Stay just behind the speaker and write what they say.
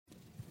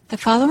The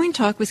following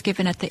talk was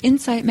given at the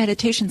Insight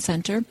Meditation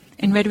Center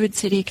in Redwood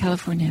City,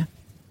 California.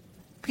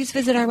 Please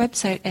visit our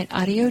website at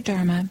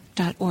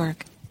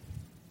audiodharma.org.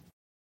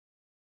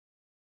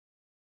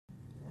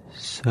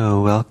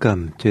 So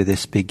welcome to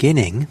this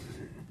beginning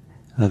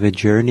of a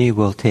journey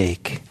we'll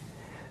take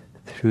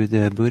through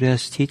the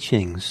Buddha's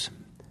teachings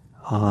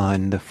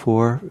on the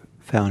four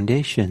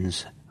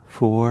foundations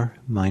for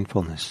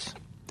mindfulness,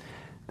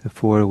 the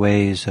four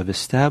ways of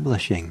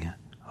establishing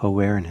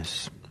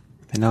awareness.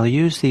 And I'll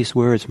use these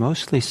words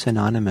mostly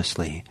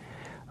synonymously,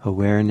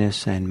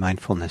 awareness and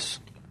mindfulness.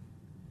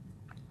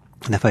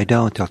 And if I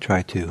don't, I'll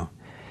try to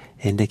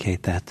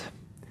indicate that.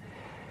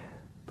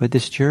 But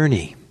this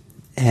journey,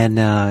 and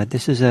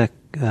this is a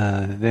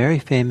very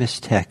famous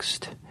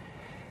text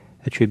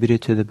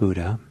attributed to the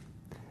Buddha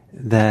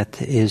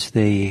that is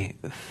the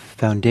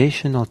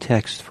foundational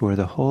text for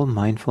the whole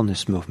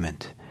mindfulness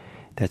movement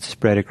that's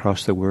spread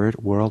across the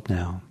world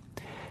now.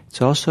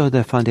 It's also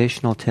the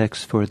foundational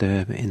text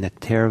in the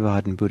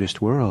Theravadan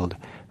Buddhist world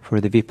for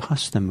the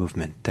Vipassana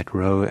movement that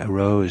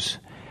arose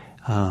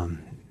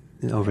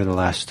over the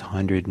last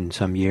 100 and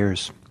some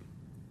years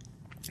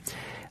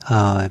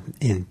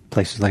in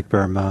places like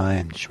Burma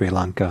and Sri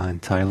Lanka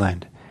and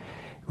Thailand,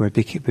 where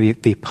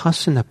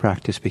Vipassana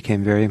practice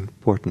became very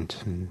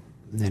important.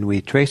 And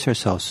we trace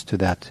ourselves to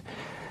that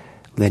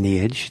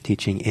lineage,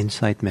 teaching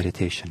insight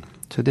meditation.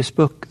 So this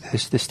book,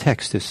 this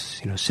text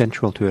is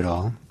central to it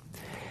all.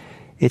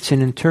 It's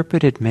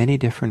interpreted many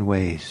different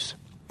ways,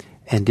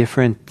 and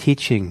different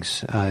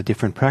teachings,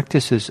 different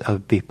practices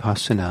of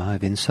vipassana,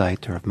 of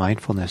insight or of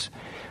mindfulness,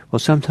 will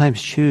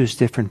sometimes choose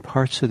different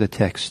parts of the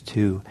text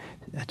to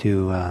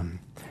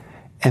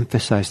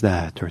emphasize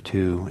that or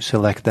to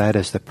select that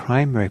as the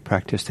primary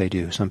practice they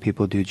do. Some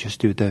people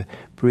just do the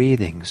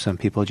breathing. Some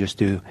people just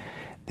do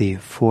the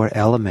four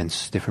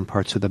elements, different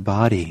parts of the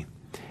body.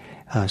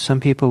 Some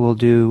people will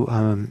do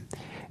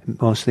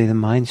mostly the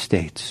mind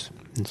states.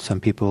 And some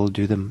people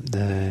do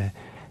the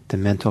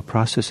mental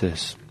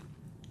processes.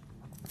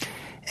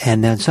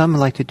 And then some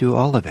like to do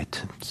all of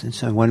it.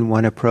 So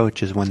one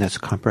approach is one that's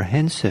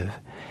comprehensive,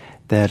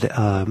 that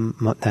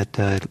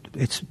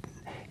it's,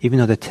 even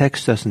though the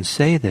text doesn't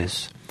say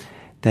this,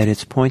 that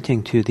it's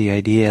pointing to the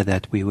idea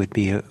that we would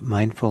be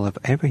mindful of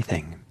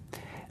everything,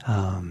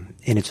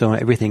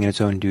 everything in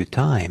its own due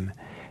time,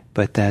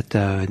 but that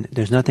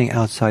there's nothing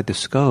outside the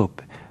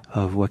scope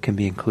of what can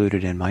be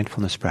included in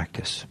mindfulness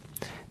practice.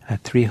 A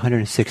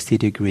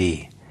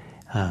 360-degree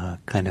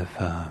kind of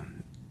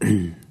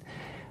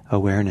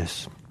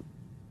awareness.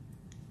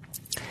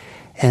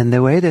 And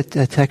the way that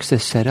the text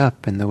is set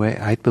up, and the way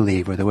I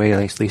believe, or the way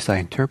at least I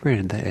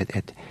interpreted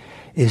it,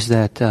 is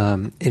that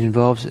it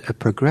involves a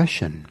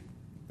progression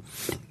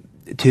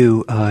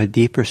to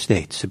deeper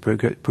states,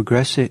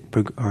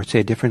 or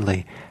say it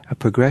differently, a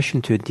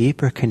progression to a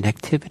deeper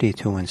connectivity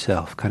to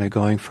oneself, kind of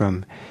going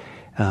from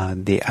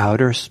the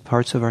outer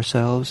parts of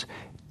ourselves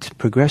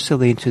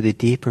progressively into the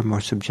deeper, more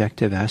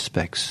subjective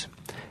aspects.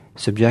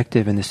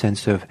 Subjective in the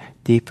sense of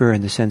deeper,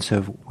 in the sense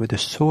of the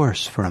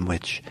source from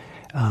which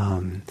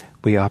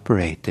we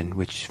operate,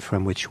 and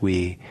from which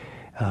we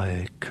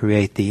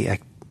create the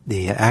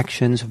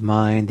actions of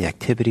mind, the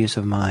activities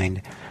of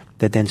mind,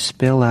 that then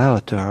spill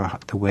out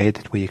the way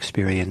that we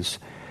experience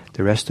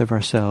the rest of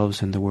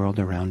ourselves and the world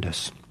around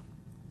us.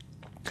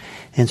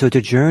 And so it's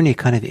a journey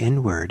kind of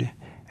inward,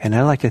 and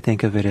I like to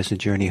think of it as a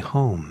journey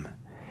home.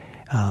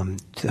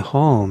 To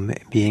home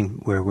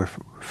being where we're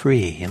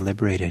free and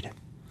liberated.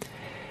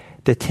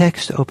 The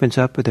text opens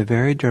up with a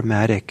very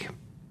dramatic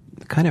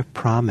kind of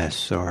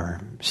promise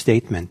or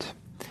statement.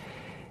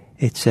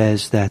 It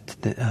says that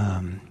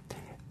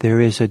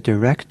there is a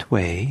direct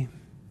way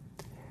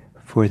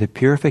for the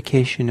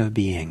purification of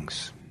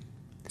beings,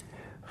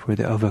 for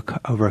the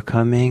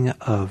overcoming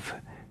of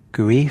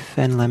grief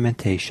and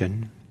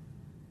lamentation,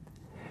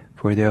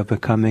 for the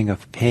overcoming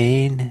of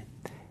pain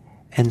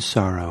and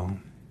sorrow,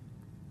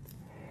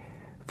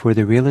 for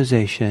the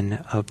realization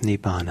of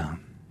nibbana,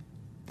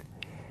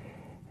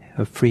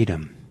 of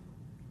freedom.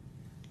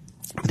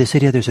 This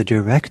idea, there's a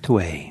direct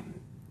way,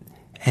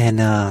 and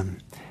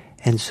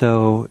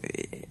so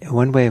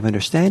one way of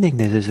understanding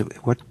this is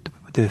what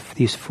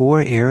these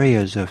four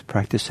areas of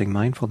practicing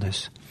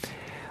mindfulness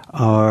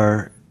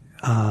are.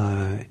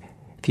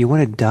 If you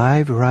want to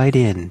dive right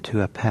into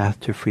a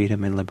path to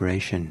freedom and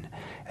liberation,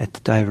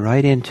 dive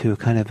right into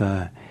kind of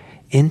a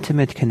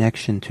intimate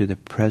connection to the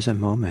present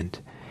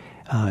moment,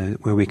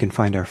 where we can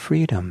find our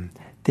freedom.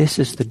 This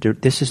is the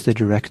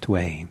direct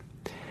way.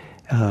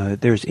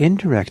 There's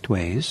indirect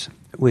ways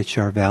which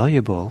are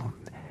valuable.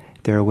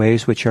 There are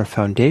ways which are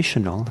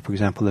foundational. For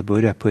example, the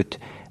Buddha put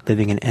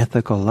living an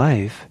ethical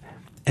life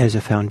as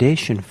a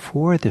foundation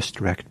for this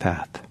direct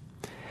path.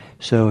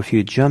 So if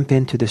you jump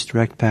into this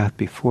direct path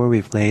before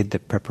we've laid the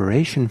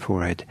preparation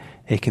for it,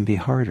 it can be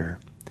harder.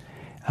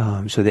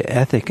 So the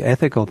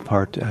ethical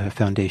part,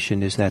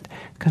 foundation, is that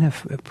kind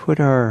of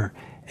put our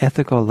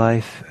ethical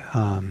life,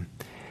 have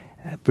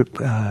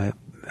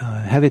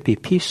it be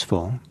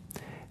peaceful,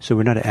 so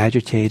we're not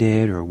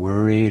agitated or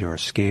worried or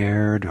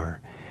scared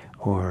or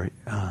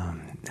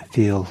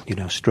feel,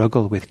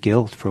 struggle with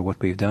guilt for what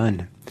we've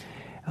done,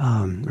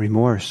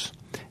 remorse.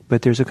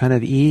 But there's a kind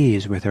of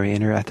ease with our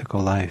inner ethical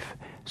life,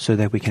 so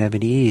that we can have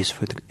an ease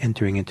for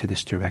entering into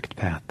this direct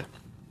path.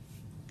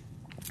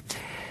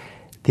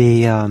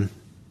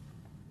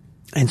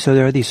 And so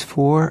there are these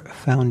 4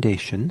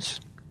 foundations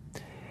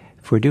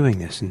for doing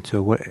this. And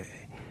so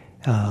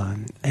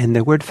and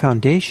the word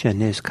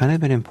foundation is kind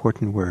of an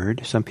important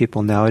word. Some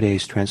people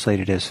nowadays translate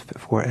it as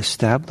for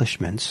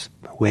establishments,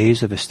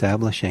 ways of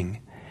establishing.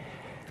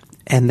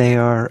 And they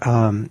are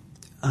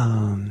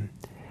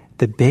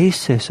the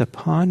basis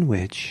upon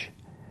which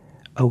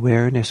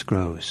awareness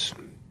grows,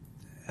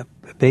 a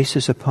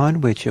basis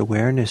upon which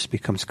awareness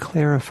becomes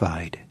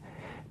clarified,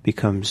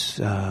 becomes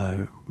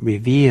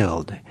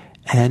revealed,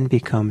 and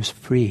becomes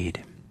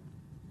freed.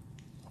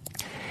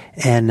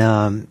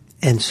 And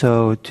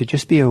so to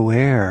just be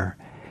aware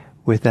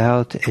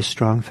without a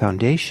strong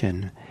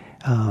foundation,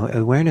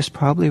 awareness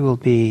probably will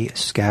be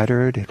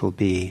scattered, it will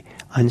be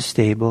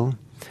unstable,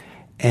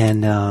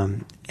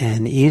 and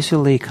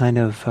easily kind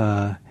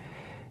of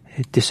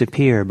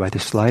disappear by the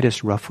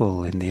slightest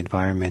ruffle in the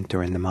environment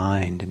or in the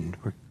mind, and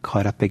we're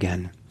caught up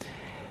again.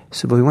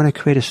 So, but we want to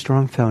create a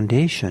strong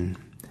foundation,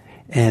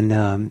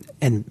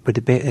 but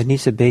it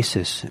needs a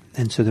basis.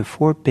 And so the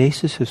 4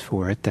 bases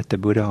for it that the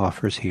Buddha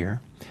offers here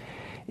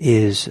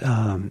is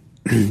a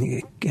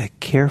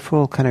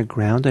careful kind of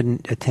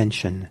grounded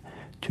attention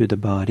to the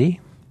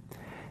body,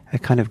 a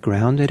kind of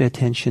grounded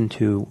attention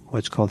to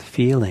what's called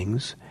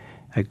feelings,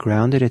 a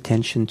grounded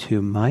attention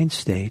to mind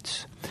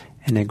states,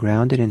 and a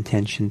grounded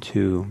attention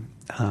to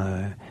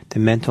the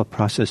mental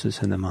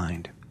processes in the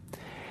mind.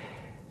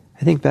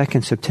 I think back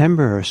in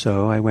September or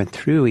so, I went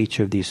through each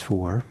of these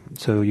 4.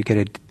 So you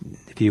get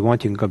if you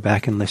want, you can go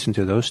back and listen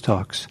to those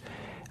talks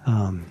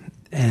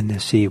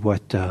and see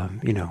what, a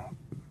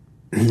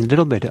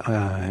little bit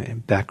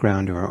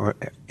background or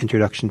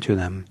introduction to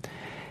them.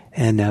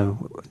 And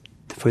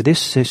for this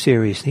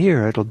series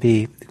here, it'll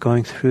be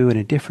going through in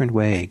a different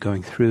way,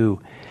 going through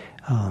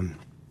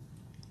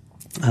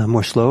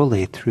more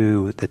slowly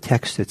through the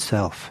text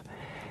itself,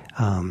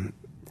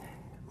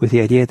 with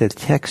the idea that the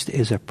text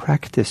is a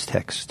practice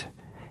text,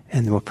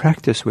 and we'll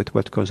practice with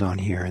what goes on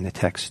here in the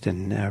text,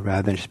 and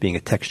rather than just being a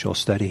textual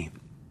study.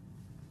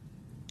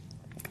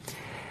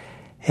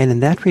 And in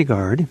that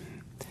regard,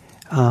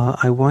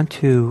 I want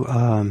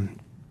to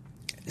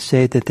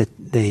say that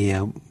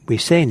we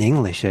say in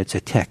English that it's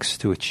a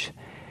text, which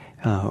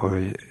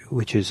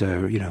is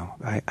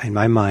in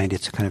my mind,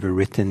 it's kind of a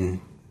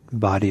written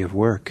body of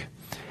work,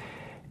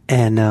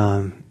 and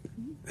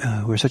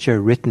we're such a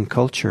written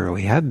culture.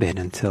 We have been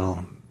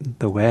until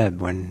the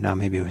web, when now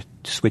maybe we're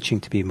switching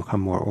to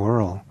become more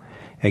oral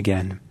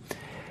again.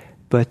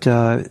 But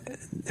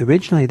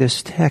originally,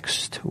 this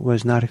text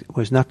was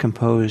not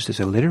composed as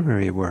a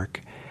literary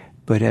work,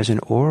 but as an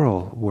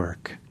oral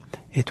work.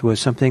 It was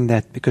something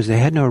that, because they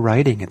had no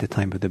writing at the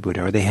time of the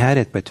Buddha, or they had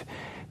it, but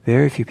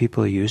very few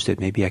people used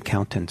it, maybe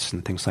accountants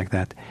and things like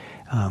that.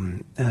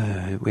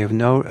 We have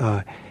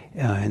no,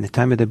 in the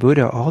time of the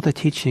Buddha, all the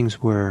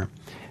teachings were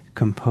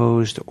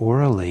composed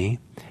orally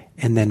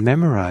and then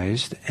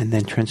memorized and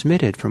then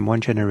transmitted from one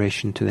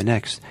generation to the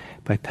next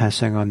by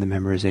passing on the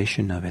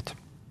memorization of it.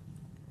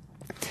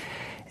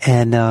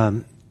 And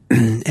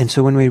and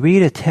so when we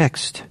read a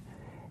text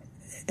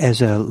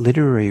as a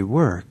literary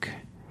work,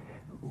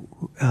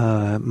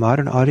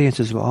 modern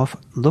audiences will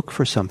often look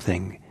for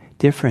something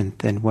different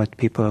than what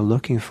people are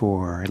looking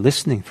for or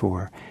listening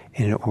for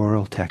in an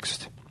oral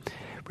text.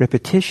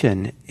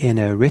 Repetition in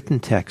a written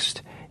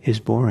text is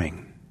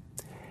boring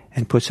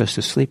and puts us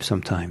to sleep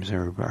sometimes,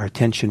 or our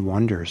attention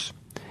wanders.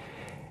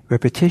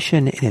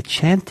 Repetition in a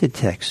chanted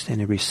text, in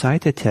a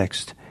recited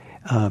text,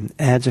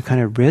 adds a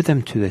kind of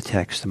rhythm to the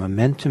text, a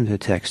momentum to the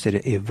text that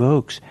it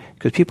evokes,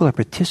 because people are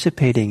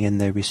participating in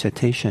the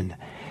recitation.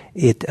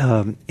 It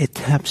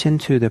taps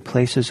into the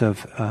places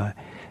of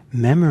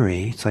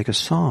memory. It's like a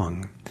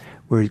song.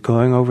 We're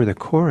going over the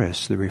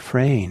chorus, the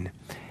refrain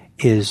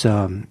is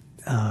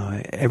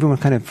everyone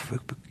kind of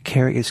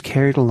is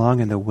carried along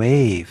in the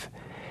wave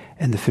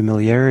and the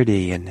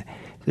familiarity, and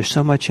there's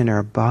so much in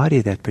our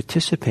body that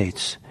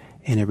participates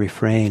in a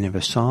refrain of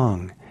a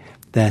song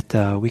that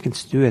we can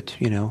do it,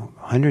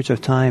 hundreds of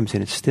times,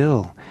 and it's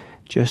still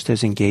just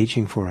as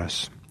engaging for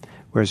us.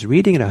 Whereas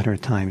reading it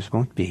 100 times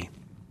won't be.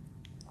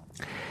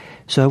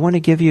 So I want to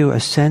give you a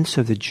sense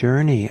of the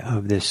journey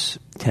of this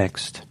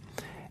text,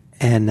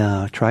 and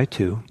try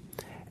to,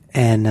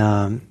 and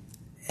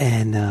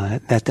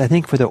that I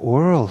think for the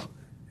oral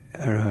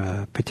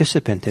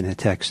participant in the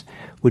text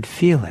would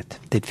feel it.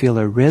 They'd feel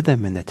a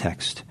rhythm in the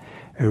text,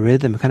 a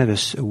rhythm, kind of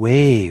a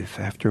wave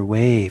after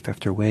wave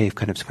after wave,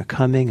 kind of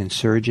coming and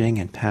surging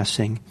and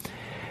passing,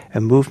 a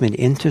movement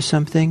into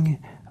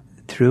something,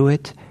 through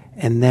it,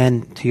 and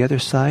then to the other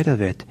side of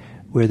it,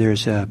 where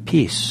there's a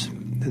peace,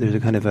 there's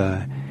a kind of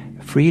a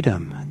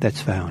freedom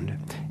that's found,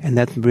 and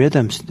that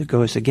rhythm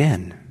goes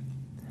again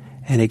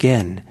and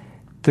again,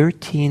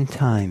 13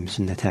 times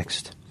in the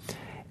text,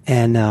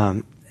 and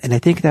I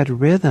think that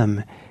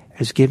rhythm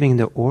as giving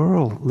the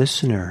oral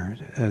listener,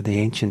 the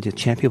ancient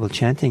people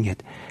chanting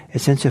it, a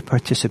sense of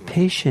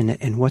participation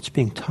in what's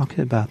being talked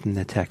about in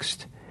the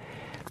text.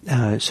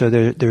 So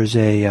there's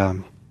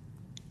the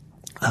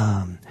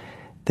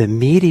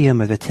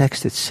medium of the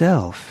text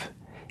itself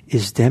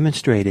is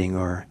demonstrating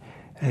or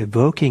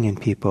evoking in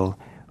people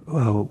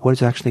what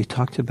is actually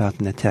talked about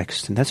in the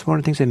text. And that's one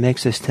of the things that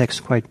makes this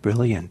text quite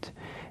brilliant,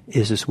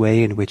 is this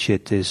way in which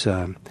it is,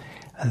 the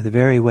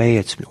very way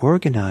it's been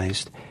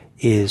organized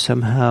is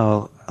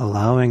somehow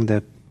allowing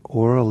the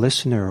oral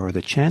listener or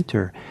the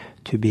chanter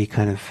to be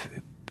kind of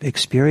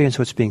experience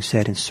what's being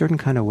said in a certain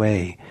kind of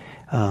way,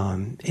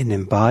 in an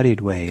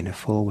embodied way, in a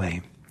full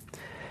way.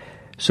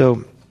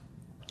 So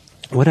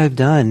what I've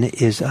done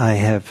is I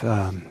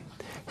have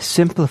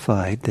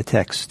simplified the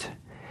text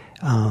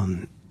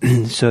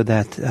so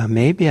that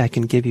maybe I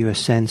can give you a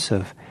sense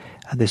of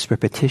this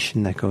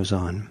repetition that goes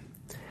on.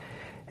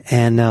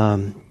 And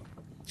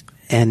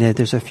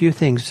there's a few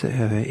things,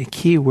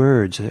 key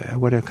words, I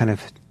want to kind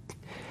of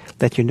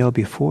let you know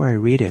before I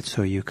read it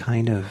so you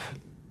kind of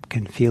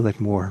can feel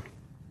it more.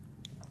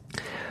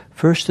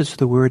 First is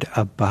the word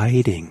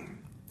abiding,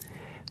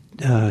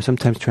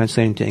 sometimes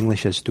translated into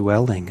English as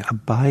dwelling.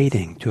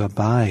 Abiding, to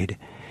abide,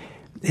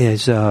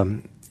 is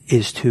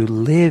to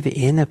live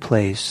in a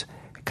place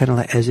kind of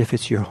like as if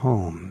it's your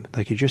home,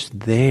 like you're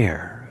just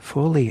there,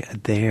 fully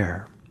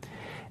there.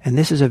 And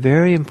this is a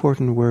very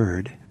important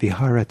word,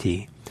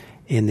 viharati,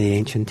 in the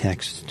ancient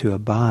texts, to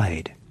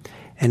abide.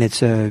 And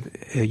it's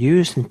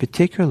used in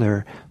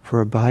particular for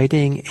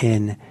abiding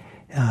in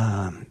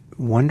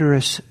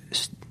wondrous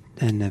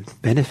and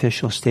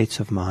beneficial states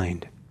of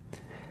mind.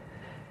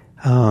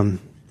 And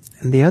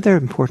the other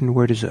important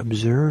word is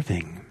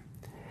observing.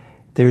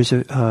 There's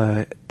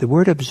the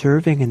word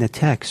observing in the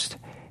text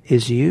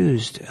is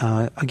used,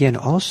 again,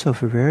 also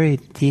for very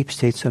deep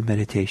states of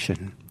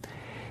meditation.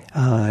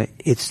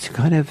 It's to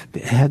kind of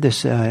have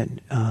this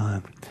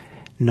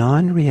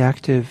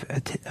non-reactive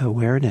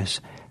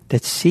awareness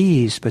that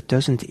sees but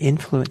doesn't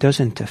influence,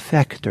 doesn't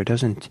affect, or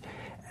isn't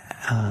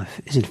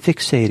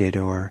fixated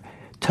or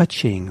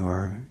touching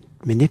or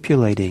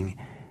manipulating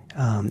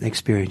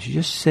experience.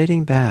 You're just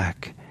sitting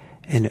back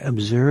and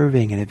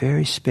observing in a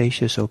very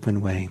spacious,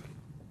 open way.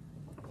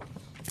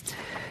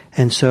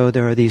 And so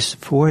there are these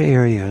four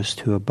areas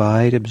to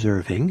abide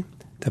observing: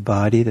 the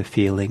body, the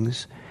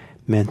feelings,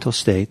 mental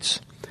states,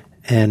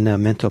 and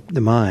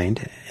the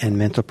mind and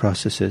mental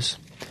processes.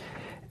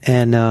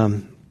 And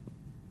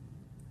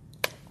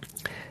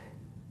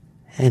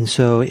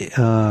so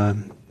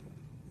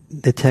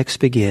the text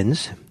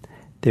begins,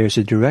 there's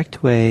a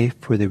direct way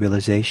for the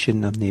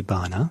realization of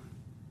Nibbana,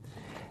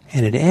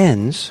 and it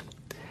ends,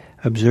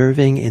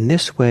 observing in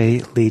this way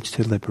leads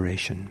to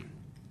liberation.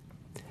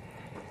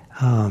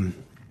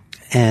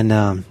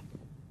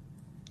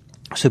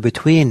 So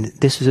between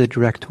this is a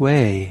direct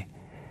way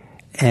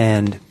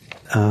and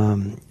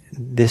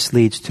this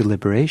leads to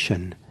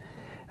liberation,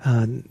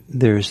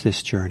 there's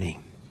this journey.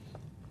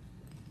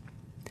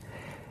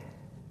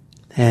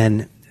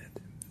 And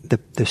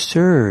the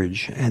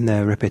surge and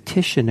the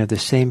repetition of the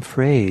same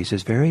phrase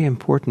is very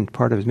important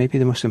part of it, maybe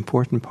the most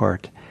important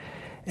part.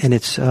 And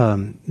it's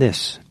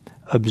this: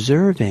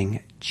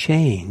 observing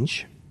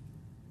change,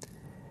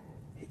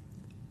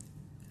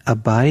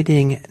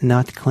 abiding,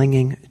 not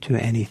clinging to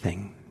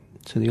anything.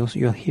 So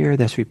you'll hear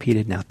this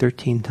repeated now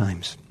 13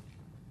 times.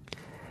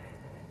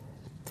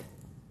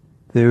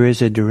 There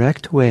is a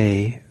direct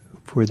way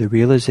for the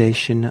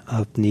realization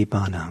of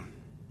Nibbana.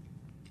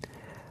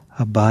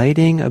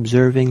 Abiding,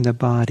 observing the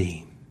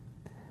body,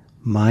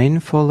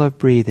 mindful of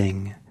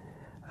breathing,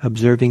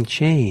 observing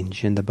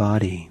change in the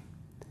body.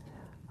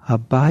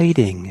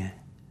 Abiding,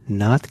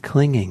 not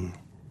clinging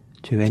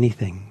to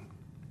anything.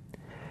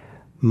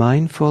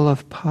 Mindful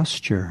of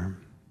posture,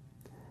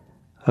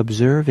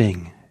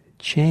 observing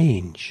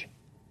change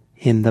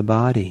in the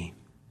body.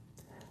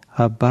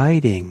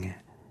 Abiding,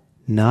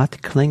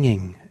 not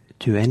clinging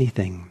to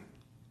anything.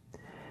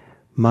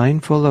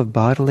 Mindful of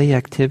bodily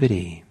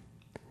activity,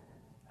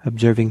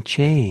 observing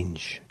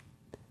change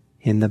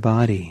in the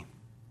body.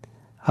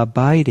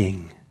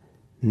 Abiding,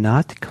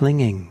 not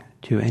clinging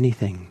to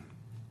anything.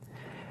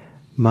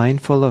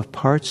 Mindful of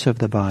parts of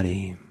the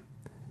body,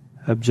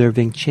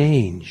 observing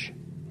change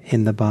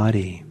in the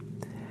body.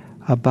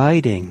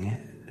 Abiding,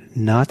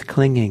 not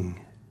clinging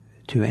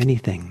to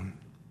anything.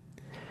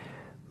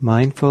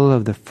 Mindful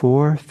of the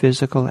four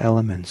physical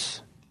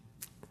elements,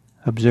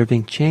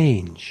 observing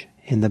change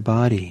in the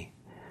body.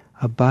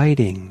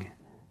 Abiding,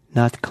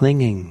 not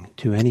clinging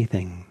to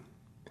anything.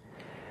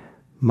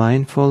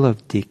 Mindful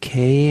of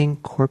decaying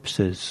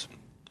corpses,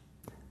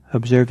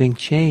 observing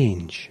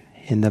change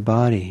in the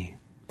body.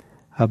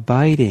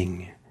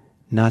 Abiding,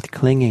 not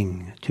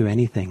clinging to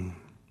anything.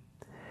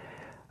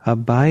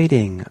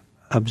 Abiding,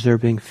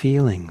 observing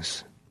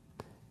feelings,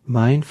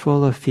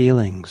 mindful of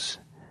feelings,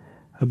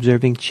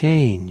 observing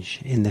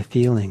change in the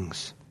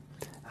feelings.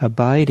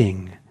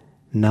 Abiding,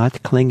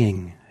 not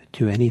clinging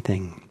to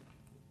anything.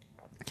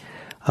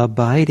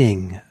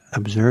 Abiding,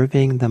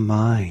 observing the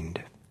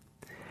mind,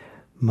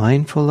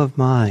 mindful of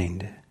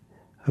mind,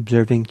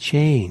 observing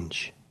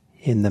change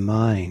in the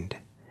mind,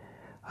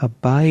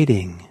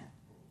 abiding,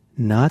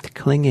 not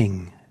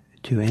clinging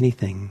to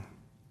anything,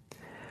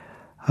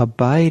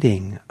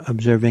 abiding,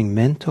 observing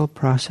mental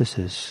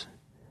processes,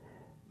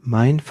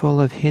 mindful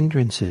of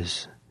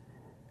hindrances,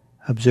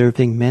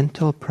 observing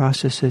mental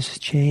processes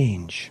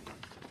change,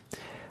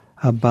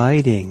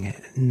 abiding,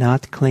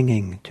 not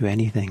clinging to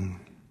anything,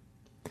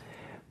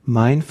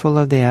 mindful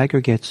of the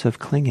aggregates of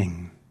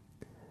clinging,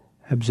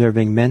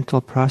 observing mental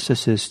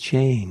processes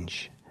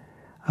change,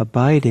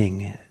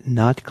 abiding,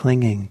 not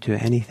clinging to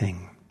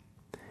anything,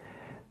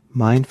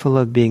 mindful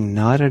of being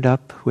knotted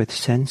up with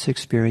sense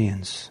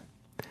experience,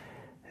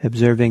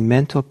 observing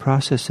mental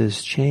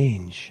processes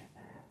change,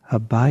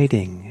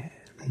 abiding,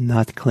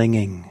 not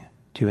clinging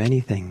to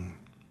anything,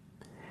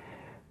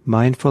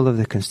 mindful of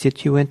the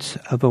constituents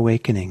of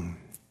awakening,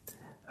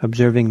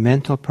 observing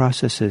mental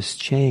processes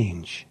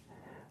change,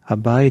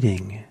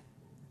 abiding,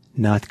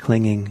 not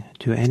clinging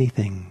to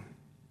anything,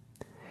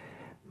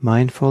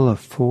 mindful of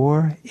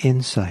 4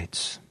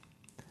 insights,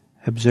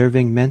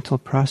 observing mental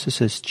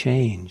processes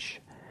change,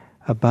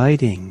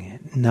 abiding,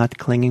 not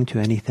clinging to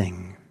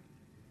anything.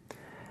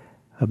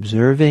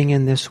 Observing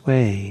in this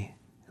way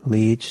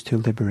leads to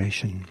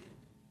liberation.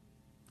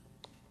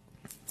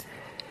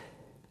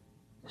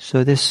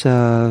 So this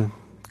kind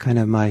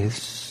of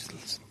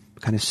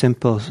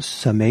simple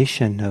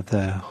summation of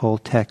the whole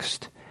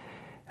text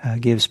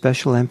gives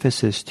special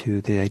emphasis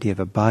to the idea of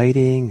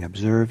abiding,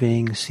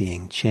 observing,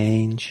 seeing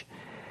change,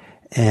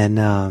 and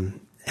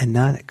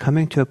not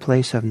coming to a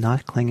place of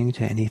not clinging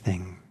to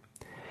anything.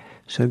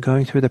 So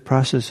going through the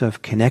process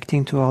of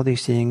connecting to all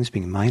these things,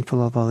 being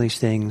mindful of all these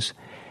things,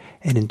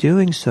 and in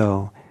doing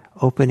so,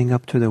 opening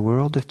up to the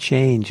world of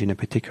change in a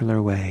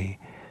particular way,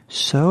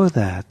 so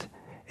that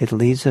it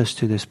leads us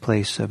to this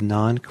place of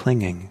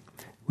non-clinging,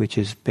 which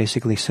is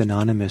basically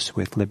synonymous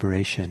with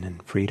liberation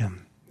and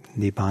freedom,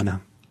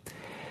 nibbana.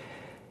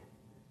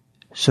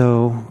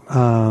 So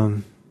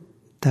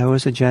that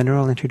was a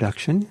general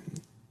introduction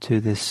to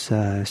this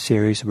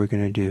series we're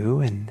going to do,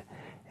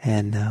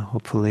 and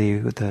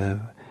hopefully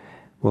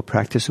we'll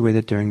practice with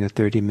it during the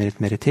 30-minute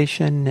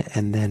meditation,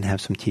 and then have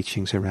some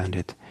teachings around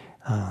it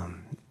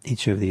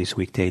each of these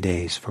weekday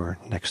days for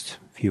next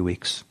few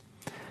weeks.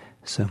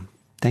 So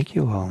thank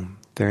you all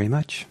very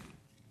much.